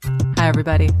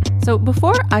everybody. So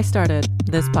before I started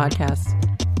this podcast,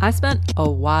 I spent a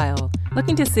while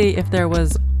looking to see if there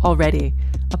was already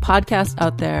a podcast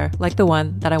out there like the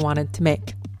one that I wanted to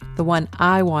make, the one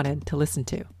I wanted to listen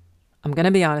to. I'm going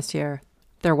to be honest here,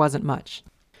 there wasn't much.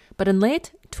 But in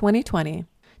late 2020,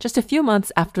 just a few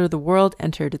months after the world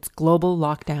entered its global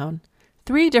lockdown,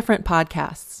 3 different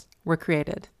podcasts were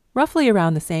created, roughly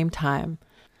around the same time,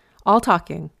 all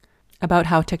talking about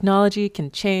how technology can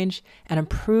change and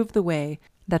improve the way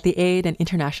that the aid and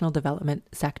international development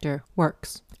sector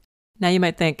works. Now you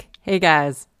might think, hey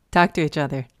guys, talk to each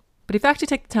other. But if you actually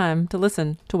take the time to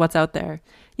listen to what's out there,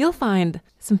 you'll find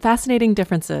some fascinating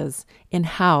differences in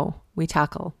how we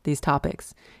tackle these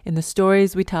topics, in the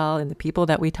stories we tell, in the people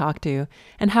that we talk to,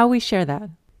 and how we share that.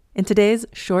 In today's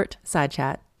short side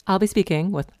chat, I'll be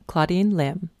speaking with Claudine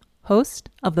Lim,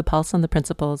 host of the Pulse on the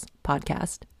Principles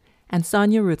podcast, and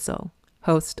Sonia Rutzel,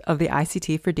 host of the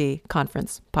ICT4D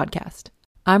Conference podcast.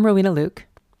 I'm Rowena Luke,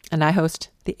 and I host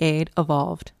the Aid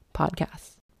Evolved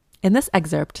podcast. In this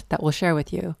excerpt that we'll share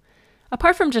with you,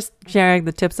 apart from just sharing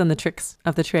the tips and the tricks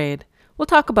of the trade, we'll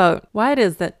talk about why it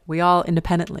is that we all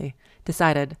independently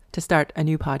decided to start a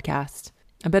new podcast,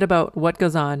 a bit about what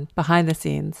goes on behind the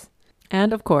scenes,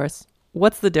 and of course,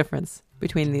 what's the difference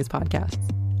between these podcasts.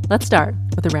 Let's start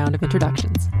with a round of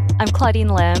introductions. I'm Claudine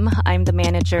Lim. I'm the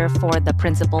manager for the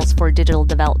Principles for Digital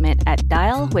Development at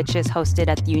DIAL, which is hosted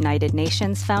at the United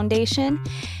Nations Foundation.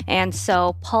 And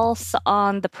so Pulse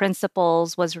on the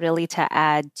Principles was really to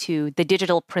add to the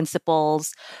digital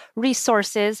principles,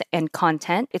 resources, and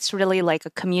content. It's really like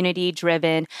a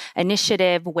community-driven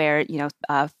initiative where,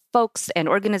 folks and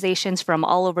organizations from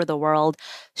all over the world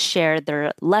share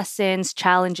their lessons,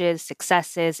 challenges,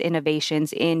 successes,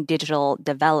 innovations in digital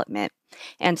development.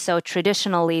 And so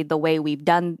traditionally, the way we've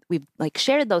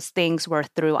shared those things were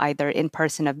through either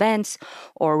in-person events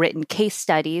or written case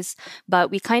studies.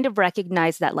 But we kind of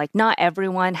recognize that not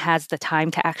everyone has the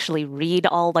time to actually read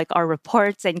all our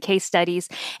reports and case studies.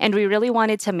 And we really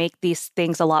wanted to make these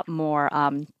things a lot more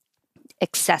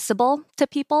accessible to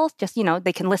people. Just,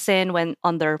 they can listen when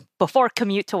on their before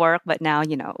commute to work, but now,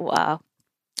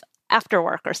 after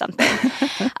work or something.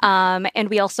 And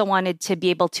we also wanted to be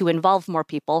able to involve more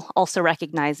people, also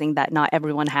recognizing that not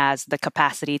everyone has the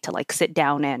capacity to sit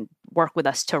down and work with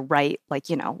us to write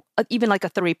even a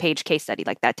 3-page case study.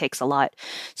 That takes a lot.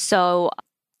 So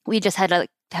we just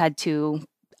had to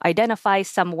identify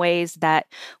some ways that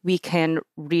we can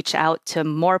reach out to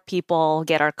more people,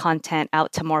 get our content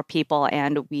out to more people.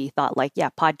 And we thought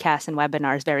podcasts and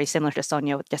webinars, very similar to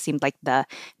Sonia, it just seemed like the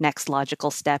next logical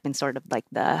step in sort of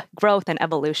the growth and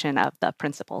evolution of the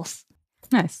principles.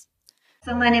 Nice.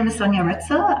 So my name is Sonia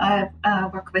Rutzel. I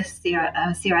work with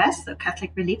CRS, so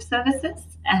Catholic Relief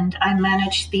Services, and I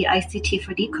manage the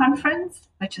ICT4D conference,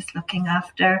 which is looking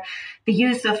after the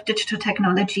use of digital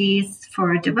technologies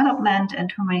for development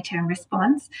and humanitarian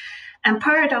response. And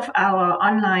part of our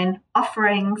online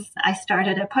offerings, I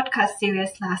started a podcast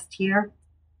series last year.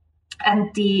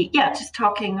 And just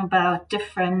talking about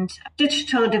different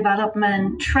digital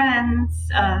development trends,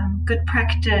 good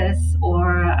practice,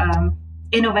 or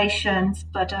innovations,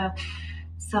 but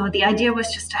so the idea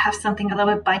was just to have something a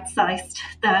little bit bite-sized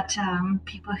that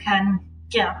people can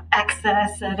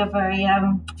access at a very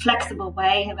flexible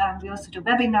way. We also do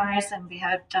webinars, and we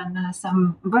have done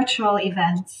some virtual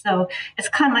events, so it's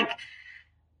kind of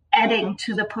adding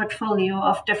to the portfolio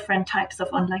of different types of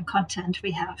online content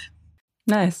we have.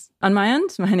 Nice. On my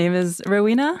end, my name is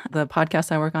Rowena. The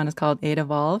podcast I work on is called Aid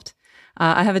Evolved.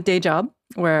 I have a day job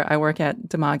where I work at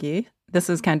Damagi. This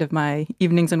is kind of my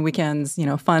evenings and weekends,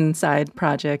 fun side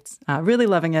project. Really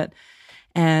loving it.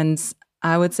 And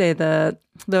I would say the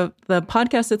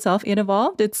podcast itself, Aid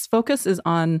Evolved, its focus is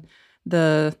on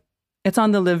the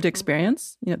lived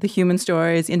experience, the human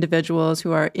stories, individuals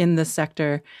who are in this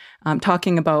sector,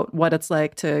 talking about what it's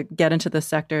like to get into this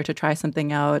sector, to try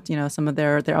something out, some of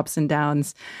their ups and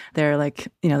downs, their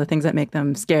the things that make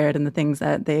them scared and the things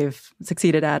that they've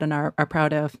succeeded at and are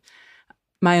proud of.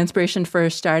 My inspiration for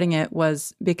starting it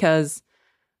was because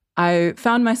I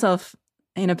found myself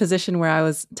in a position where I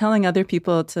was telling other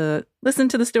people to listen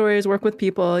to the stories, work with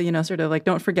people, sort of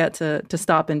don't forget to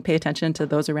stop and pay attention to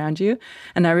those around you.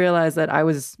 And I realized that I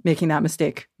was making that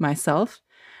mistake myself.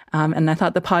 And I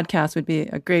thought the podcast would be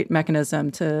a great mechanism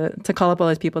to call up all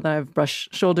these people that I've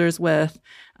brushed shoulders with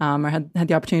or had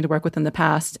the opportunity to work with in the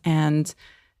past and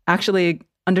actually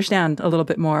understand a little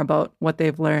bit more about what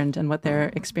they've learned and what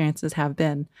their experiences have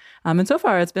been. And so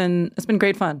far, it's been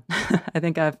great fun. I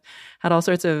think I've had all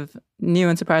sorts of new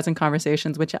and surprising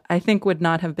conversations, which I think would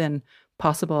not have been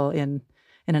possible in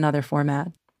another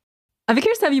format. I'd be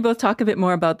curious to have you both talk a bit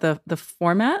more about the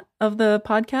format of the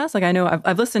podcast. Like I know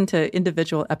I've listened to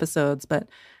individual episodes, but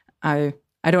I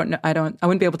don't know, I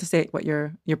wouldn't be able to say what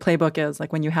your playbook is.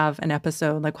 Like when you have an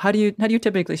episode, like how do you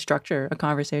typically structure a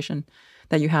conversation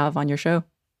that you have on your show?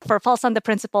 For Pulse on the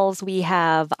Principles, we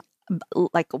have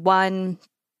like one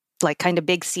like kind of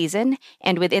big season,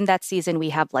 and within that season we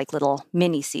have like little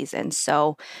mini seasons.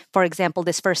 So for example,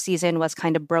 this first season was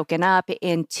kind of broken up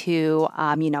into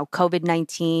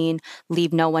COVID-19,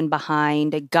 leave no one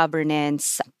behind,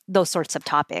 governance, those sorts of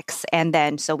topics. And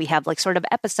then so we have like sort of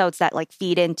episodes that like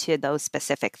feed into those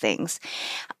specific things.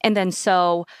 And then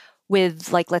so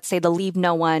with like, let's say the Leave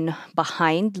No One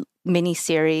Behind mini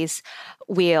series,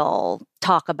 we'll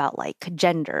talk about like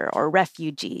gender or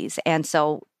refugees. And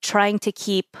so trying to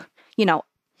keep,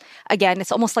 again,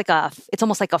 it's almost like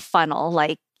a funnel.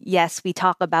 Like, yes, we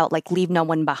talk about like leave no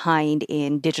one behind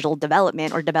in digital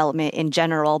development or development in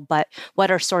general, but what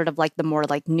are sort of like the more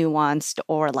like nuanced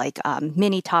or like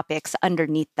mini topics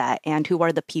underneath that, and who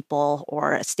are the people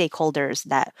or stakeholders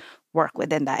that work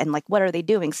within that, and like what are they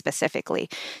doing specifically?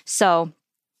 So,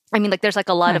 I mean, like there's like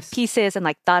a lot of pieces and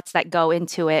like thoughts that go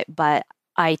into it, but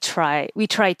we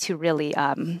try to really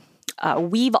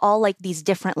weave all like these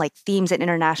different like themes in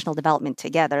international development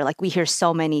together. Like we hear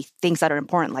so many things that are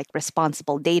important, like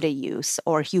responsible data use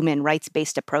or human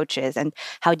rights-based approaches, and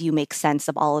how do you make sense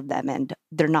of all of them? And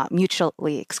they're not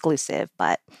mutually exclusive,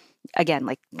 but again,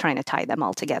 like trying to tie them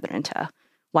all together into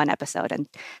one episode. And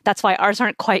that's why ours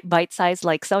aren't quite bite-sized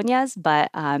like Sonia's,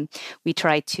 but we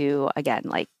try to, again,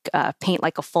 like paint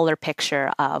like a fuller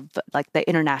picture of like the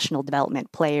international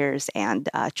development players and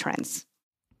trends.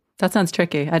 That sounds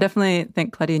tricky. I definitely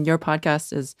think, Claudine, your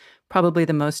podcast is probably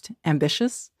the most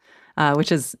ambitious,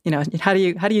 which is, how do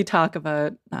you talk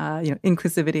about,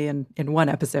 inclusivity in one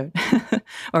episode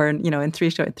or, in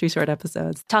three short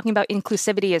episodes? Talking about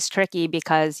inclusivity is tricky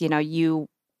because, you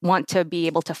want to be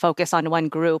able to focus on one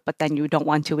group, but then you don't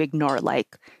want to ignore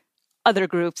like other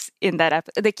groups in that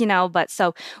but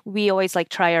so we always like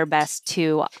try our best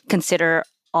to consider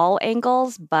all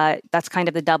angles, but that's kind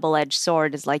of the double-edged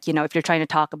sword is like, if you're trying to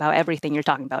talk about everything, you're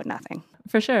talking about nothing.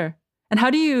 For sure. And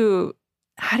how do you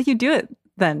do it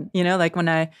then? Like when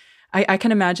I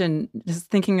can imagine just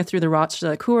thinking through the roster,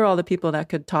 like who are all the people that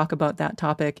could talk about that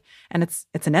topic? And it's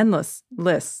an endless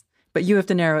list, but you have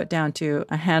to narrow it down to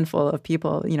a handful of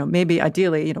people, maybe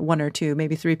ideally, one or two,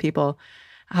 maybe three people.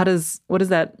 What is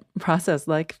that process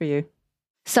like for you?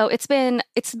 So it's been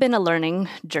a learning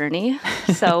journey.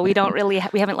 So we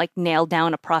haven't like nailed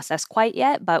down a process quite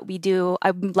yet, but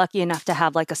I'm lucky enough to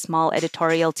have like a small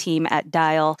editorial team at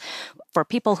Dial for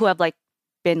people who have like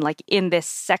been like in this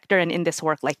sector and in this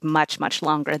work like much, much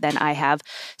longer than I have.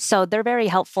 So they're very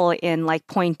helpful in like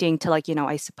pointing to like,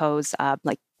 I suppose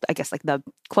like, I guess like the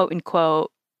quote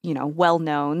unquote,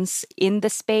 well-knowns in the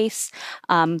space,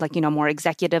 like, more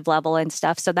executive level and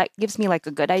stuff. So that gives me like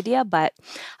a good idea. But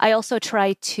I also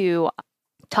try to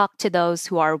talk to those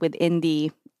who are within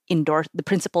the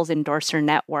Principles Endorser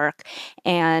network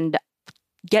and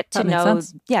get to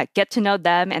know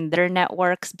them and their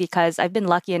networks, because I've been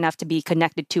lucky enough to be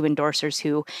connected to endorsers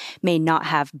who may not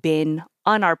have been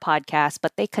on our podcast,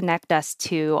 but they connect us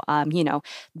to,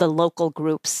 the local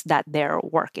groups that they're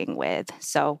working with.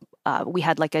 So we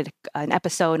had like an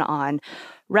episode on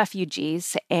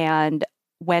refugees. And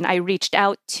when I reached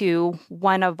out to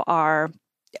one of our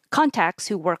contacts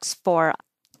who works for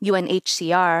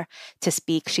UNHCR to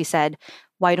speak, she said,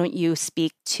 why don't you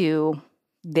speak to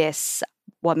this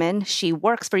woman? She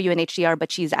works for UNHCR,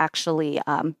 but she's actually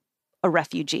a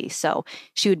refugee. So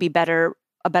she would be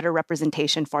a better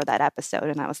representation for that episode.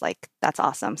 And I was like, that's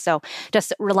awesome. So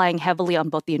just relying heavily on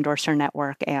both the endorser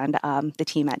network and the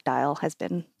team at Dial has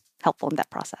been helpful in that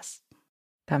process.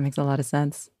 That makes a lot of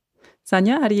sense.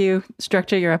 Sonia, how do you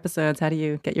structure your episodes? How do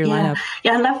you get your lineup?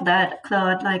 Yeah, I love that,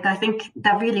 Claude. Like, I think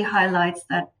that really highlights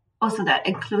that also that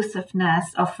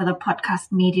inclusiveness of the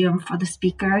podcast medium for the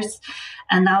speakers.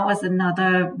 And that was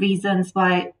another reasons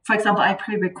why, for example, I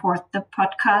pre-record the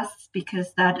podcasts,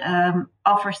 because that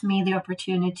offers me the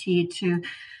opportunity to,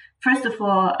 first of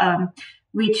all,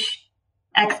 reach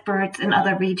experts in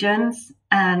other regions.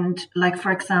 And like,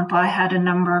 for example, I had a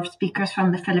number of speakers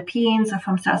from the Philippines or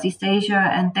from Southeast Asia,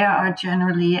 and they are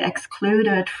generally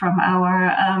excluded from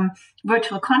our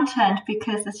virtual content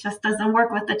because it just doesn't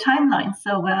work with the timeline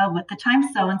so well, with the time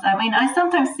zones. I mean, I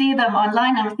sometimes see them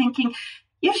online. I'm thinking,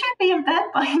 you should be in bed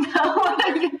by now. What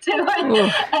are you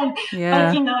doing?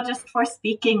 But, just for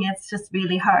speaking, it's just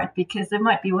really hard, because it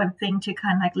might be one thing to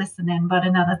kind of like listen in, but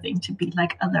another thing to be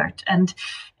like alert and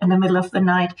in the middle of the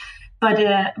night. But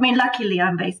I mean, luckily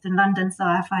I'm based in London, so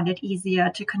I find it easier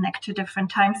to connect to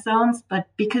different time zones. But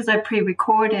because I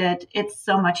pre-recorded, it's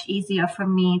so much easier for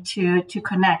me to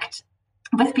connect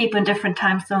with people in different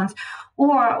time zones.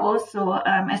 Or also,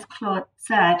 as Claude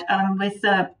said, with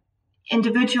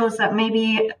individuals that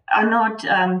maybe are not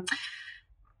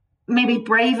maybe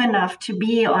brave enough to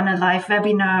be on a live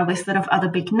webinar with sort of other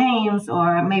big names,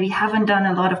 or maybe haven't done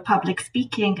a lot of public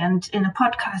speaking. And in a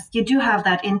podcast, you do have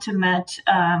that intimate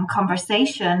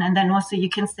conversation. And then also you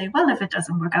can say, well, if it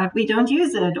doesn't work out, we don't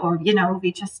use it. Or,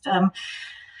 we just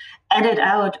edit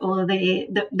out all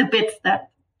the bits that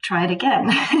try it again.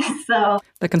 So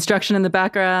the construction in the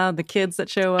background, the kids that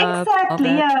show up. Exactly,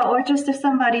 yeah. Or just if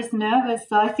somebody's nervous.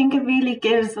 So I think it really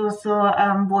gives also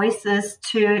voices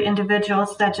to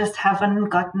individuals that just haven't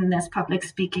gotten this public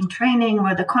speaking training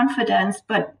or the confidence.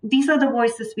 But these are the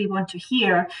voices we want to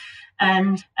hear.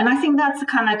 And I think that's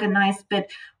kind of like a nice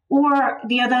bit. Or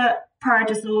the other part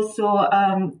is also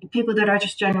people that are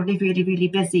just generally really, really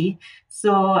busy.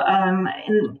 So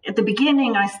at the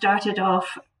beginning, I started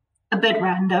off a bit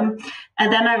random.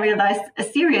 And then I realized a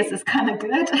series is kind of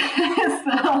good.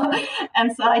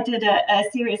 so I did a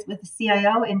series with the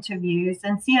CIO interviews.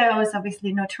 And CIO is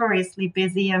obviously notoriously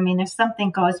busy. I mean, if something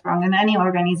goes wrong in any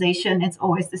organization, it's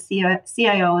always the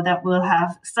CIO that will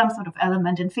have some sort of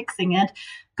element in fixing it,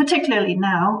 particularly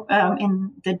now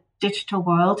in the digital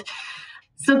world.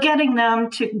 So getting them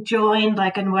to join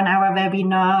like a 1 hour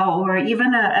webinar or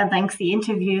even a lengthy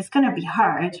interview is going to be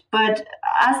hard. But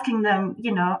asking them,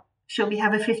 should we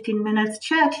have a 15 minutes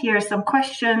chat? Here are some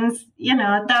questions.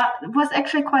 That was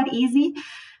actually quite easy.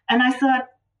 And I thought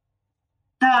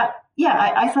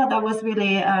I thought that was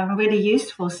really, really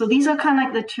useful. So these are kind of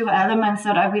like the two elements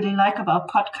that I really like about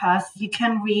podcasts. You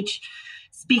can reach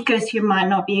speakers you might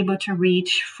not be able to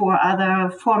reach for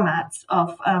other formats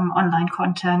of online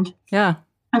content. Yeah.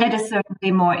 And it is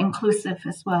certainly more inclusive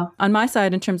as well. On my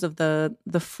side, in terms of the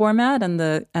format and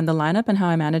the lineup and how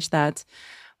I manage that,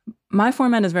 my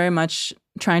format is very much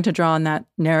trying to draw on that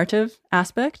narrative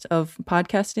aspect of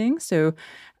podcasting. So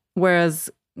whereas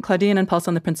Claudine and Pulse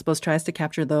on the Principles tries to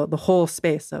capture the whole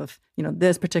space of,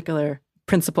 this particular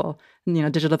principle,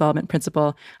 digital development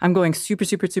principle, I'm going super,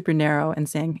 super, super narrow and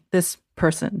saying this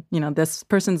person, this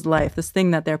person's life, this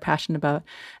thing that they're passionate about.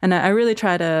 And I really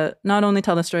try to not only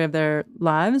tell the story of their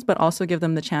lives, but also give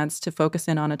them the chance to focus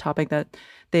in on a topic that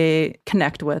they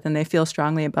connect with and they feel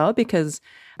strongly about, because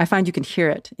I find you can hear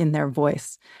it in their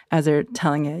voice as they're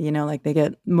telling it, like they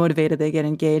get motivated, they get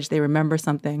engaged, they remember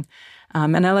something.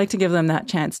 And I like to give them that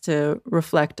chance to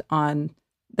reflect on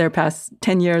their past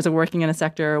 10 years of working in a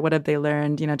sector, or what have they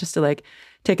learned, just to like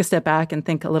take a step back and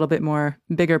think a little bit more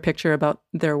bigger picture about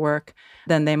their work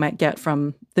than they might get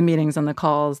from the meetings and the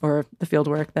calls or the field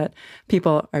work that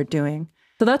people are doing.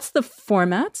 So that's the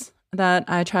format that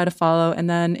I try to follow. And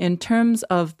then in terms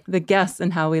of the guests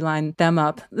and how we line them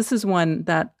up, this is one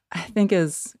that I think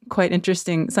is quite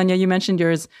interesting. Sonia, you mentioned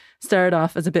yours started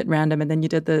off as a bit random and then you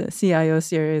did the CIO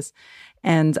series.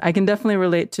 And I can definitely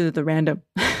relate to the random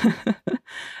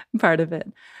part of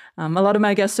it. A lot of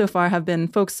my guests so far have been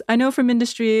folks I know from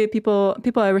industry, people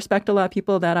I respect a lot,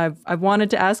 people that I've wanted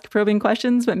to ask probing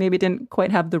questions, but maybe didn't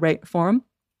quite have the right forum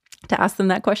to ask them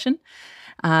that question.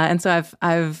 And so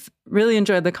I've really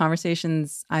enjoyed the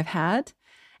conversations I've had.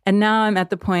 And now I'm at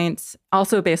the point,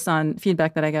 also based on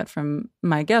feedback that I get from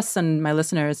my guests and my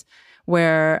listeners,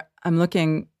 where I'm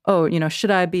looking,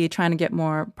 should I be trying to get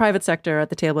more private sector at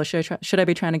the table? Should I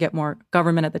be trying to get more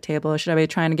government at the table? Should I be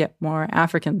trying to get more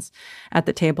Africans at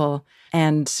the table?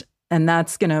 And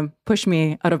that's going to push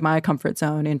me out of my comfort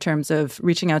zone in terms of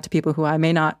reaching out to people who I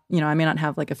may not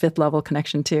have like a fifth level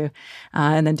connection to,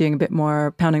 and then doing a bit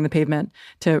more pounding the pavement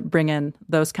to bring in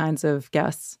those kinds of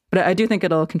guests. But I do think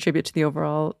it'll contribute to the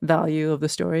overall value of the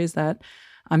stories that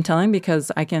I'm telling,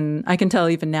 because I can tell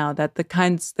even now that the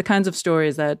kinds of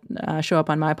stories that show up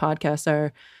on my podcast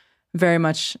are very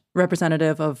much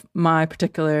representative of my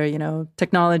particular,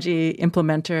 technology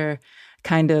implementer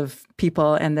kind of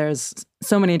people. And there's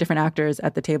so many different actors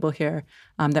at the table here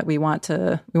that we want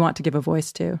to give a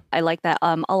voice to. I like that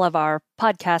all of our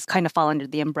podcasts kind of fall under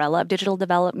the umbrella of digital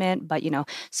development, but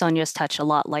Sonia's touch a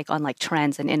lot on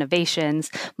trends and innovations.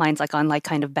 Mine's on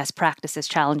kind of best practices,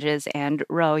 challenges, and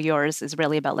Ro, yours is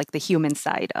really about the human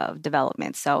side of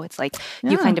development. So it's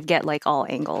you kind of get all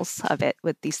angles of it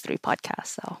with these three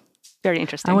podcasts. So very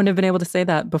interesting. I wouldn't have been able to say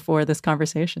that before this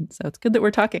conversation. So it's good that we're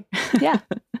talking. Yeah.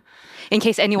 In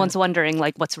case anyone's wondering,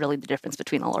 what's really the difference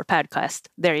between all our podcasts,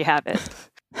 there you have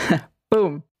it.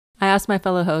 Boom. I asked my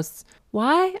fellow hosts,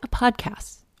 why a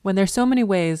podcast when there's so many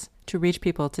ways to reach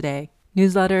people today?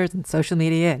 Newsletters and social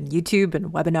media and YouTube and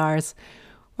webinars.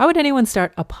 Why would anyone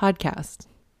start a podcast?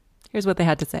 Here's what they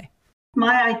had to say.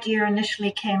 My idea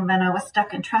initially came when I was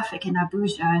stuck in traffic in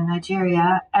Abuja in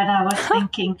Nigeria. And I was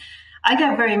thinking, I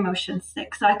get very motion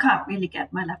sick, so I can't really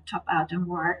get my laptop out and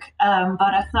work. But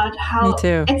I thought Me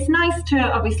too. it's nice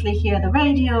to obviously hear the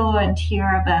radio and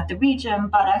hear about the region.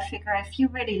 But I figure if you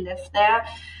really live there,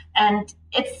 and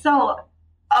it's so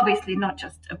obviously not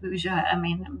just Abuja, I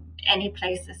mean, any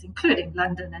places, including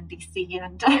London and DC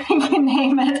and you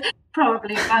name it,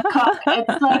 probably Bangkok.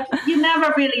 It's like you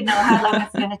never really know how long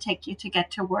it's going to take you to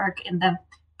get to work in the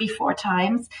before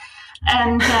times.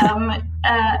 And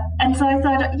so I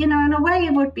thought, in a way,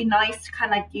 it would be nice to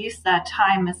kind of use that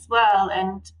time as well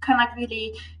and kind of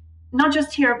really not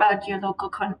just hear about your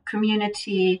local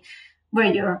community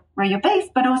where you're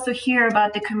based, but also hear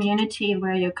about the community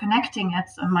where you're connecting at.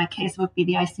 So in my case would be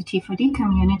the ICT4D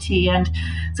community. And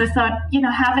so I thought,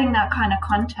 having that kind of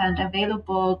content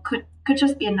available could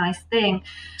just be a nice thing.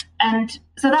 And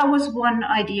so that was one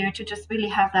idea, to just really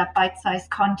have that bite-sized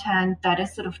content that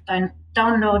is sort of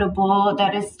downloadable,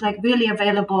 that is like really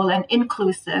available and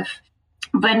inclusive.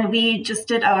 When we just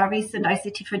did our recent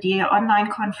ICT4D online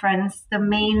conference, the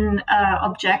main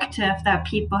objective that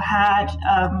people had,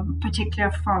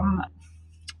 particularly from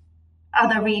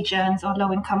other regions or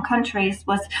low-income countries,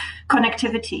 was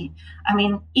connectivity. I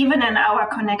mean, even in our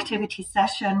connectivity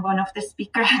session, one of the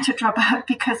speakers had to drop out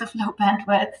because of low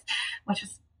bandwidth, which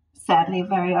is sadly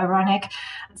very ironic.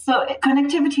 So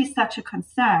connectivity is such a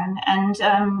concern. And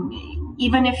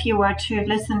even if you were to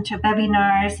listen to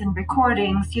webinars and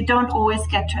recordings, you don't always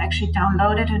get to actually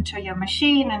download it into your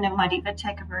machine, and it might even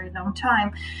take a very long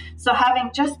time. So having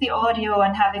just the audio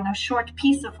and having a short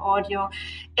piece of audio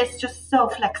is just so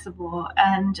flexible.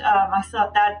 And I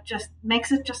thought that just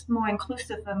makes it just more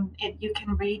inclusive, and you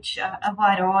can reach a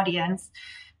wider audience.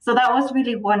 So that was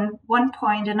really one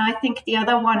point. And I think the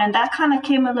other one, and that kind of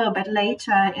came a little bit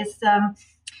later, is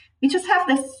we just have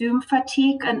this Zoom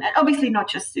fatigue, and obviously not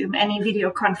just Zoom, any video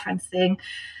conferencing.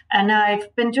 And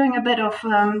I've been doing a bit of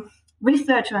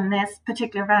research on this,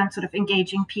 particularly around sort of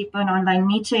engaging people in online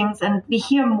meetings. And we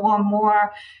hear more and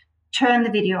more, turn the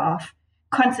video off,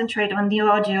 concentrate on the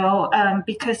audio,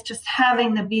 because just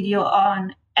having the video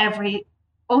on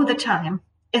all the time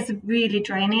is really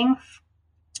draining.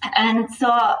 And so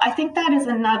I think that is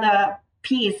another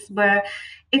piece where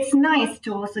it's nice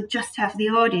to also just have the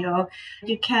audio.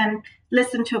 You can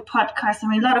listen to a podcast. I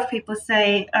mean, a lot of people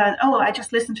say, I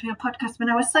just listened to your podcast when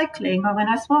I was cycling or when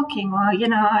I was walking, or,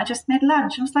 I just made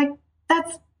lunch. I was like,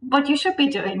 that's what you should be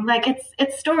doing. Like,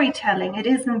 it's storytelling. It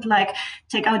isn't like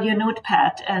take out your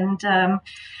notepad and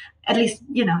at least,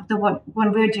 the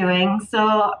one we're doing.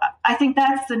 So I think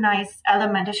that's a nice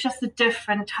element. It's just a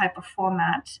different type of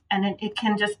format, and it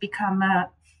can just become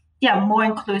more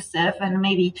inclusive and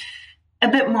maybe a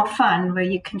bit more fun, where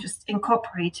you can just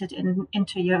incorporate it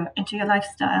into your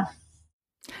lifestyle.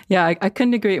 Yeah, I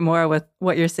couldn't agree more with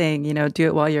what you're saying. Do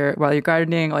it while you're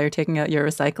gardening, while you're taking out your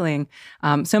recycling.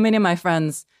 So many of my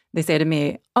friends, they say to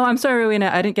me, "Oh, I'm sorry,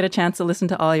 Rowena, I didn't get a chance to listen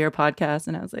to all your podcasts."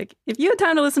 And I was like, if you had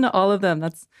time to listen to all of them,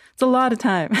 it's a lot of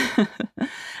time.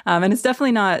 And it's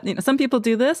definitely not, some people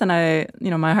do this, and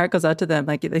my heart goes out to them.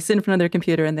 Like, they sit in front of their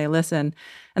computer and they listen.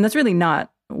 And that's really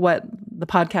not what the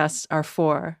podcasts are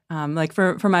for. Like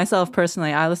for myself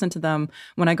personally, I listen to them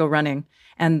when I go running.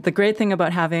 And the great thing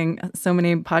about having so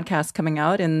many podcasts coming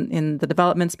out in the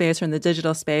development space or in the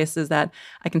digital space is that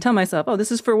I can tell myself, oh,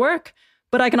 this is for work,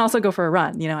 but I can also go for a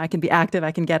run. I can be active,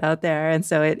 I can get out there. And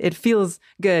so it feels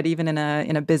good, even in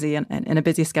a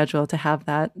busy schedule, to have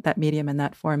that medium and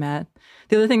that format.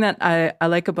 The other thing that I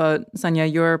like about, Sonia,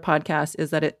 your podcast, is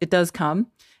that it does come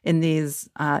in these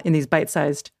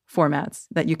bite-sized formats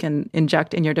that you can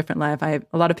inject in your different life. A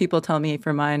lot of people tell me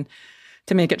for mine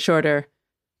to make it shorter,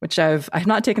 which I've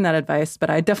not taken that advice, but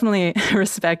I definitely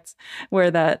respect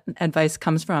where that advice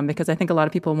comes from, because I think a lot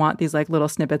of people want these like little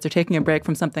snippets. They're taking a break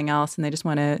from something else and they just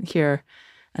want to hear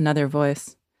another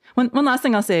voice. One last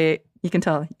thing I'll say, you can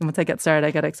tell once I get started,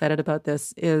 I get excited about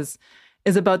this, is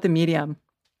about the medium.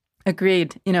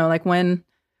 Agreed. Like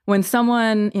when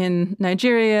someone in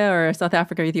Nigeria or South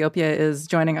Africa or Ethiopia is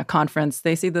joining a conference,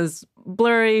 they see those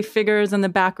blurry figures in the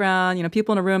background,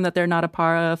 people in a room that they're not a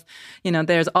part of.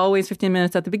 There's always 15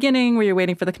 minutes at the beginning where you're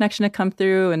waiting for the connection to come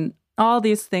through, and all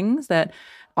these things that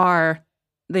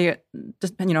they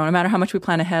just, no matter how much we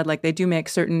plan ahead, like, they do make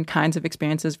certain kinds of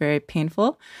experiences very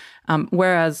painful.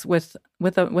 Whereas with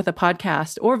a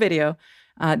podcast or video,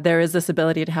 there is this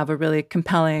ability to have a really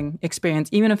compelling experience,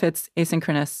 even if it's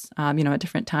asynchronous, at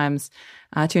different times,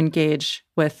 to engage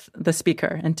with the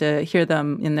speaker and to hear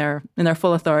them in their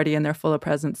full authority and their full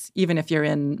presence, even if you're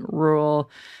in rural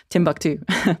Timbuktu.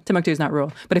 Timbuktu is not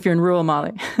rural, but if you're in rural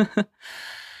Mali.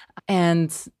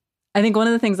 And I think one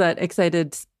of the things that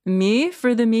excited me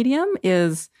for the medium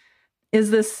is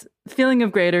this feeling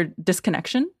of greater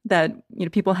disconnection that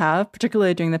people have,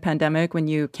 particularly during the pandemic when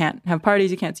you can't have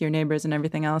parties, you can't see your neighbors and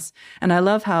everything else. And I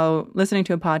love how listening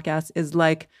to a podcast is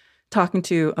like talking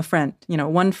to a friend.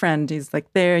 One friend is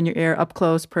like there in your ear, up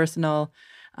close, personal,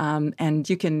 and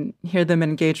you can hear them and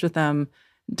engage with them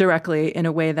directly in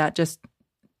a way that just,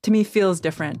 to me, feels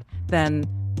different than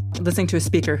listening to a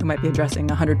speaker who might be addressing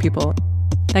 100 people.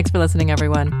 Thanks for listening,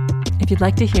 everyone. If you'd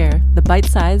like to hear the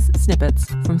bite-sized snippets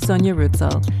from Sonja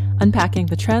Rützel unpacking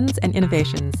the trends and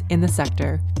innovations in the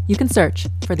sector, you can search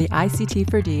for the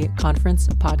ICT4D Conference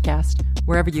podcast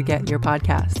wherever you get your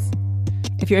podcasts.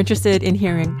 If you're interested in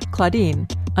hearing Claudine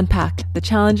unpack the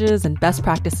challenges and best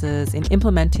practices in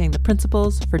implementing the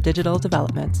principles for digital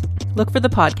development, look for the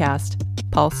podcast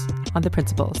Pulse on the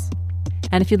Principles.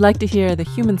 And if you'd like to hear the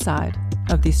human side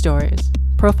of these stories,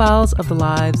 profiles of the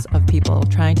lives of people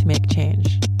trying to make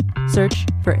change, search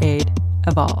for Aid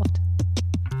Evolved.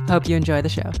 I hope you enjoy the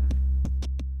show.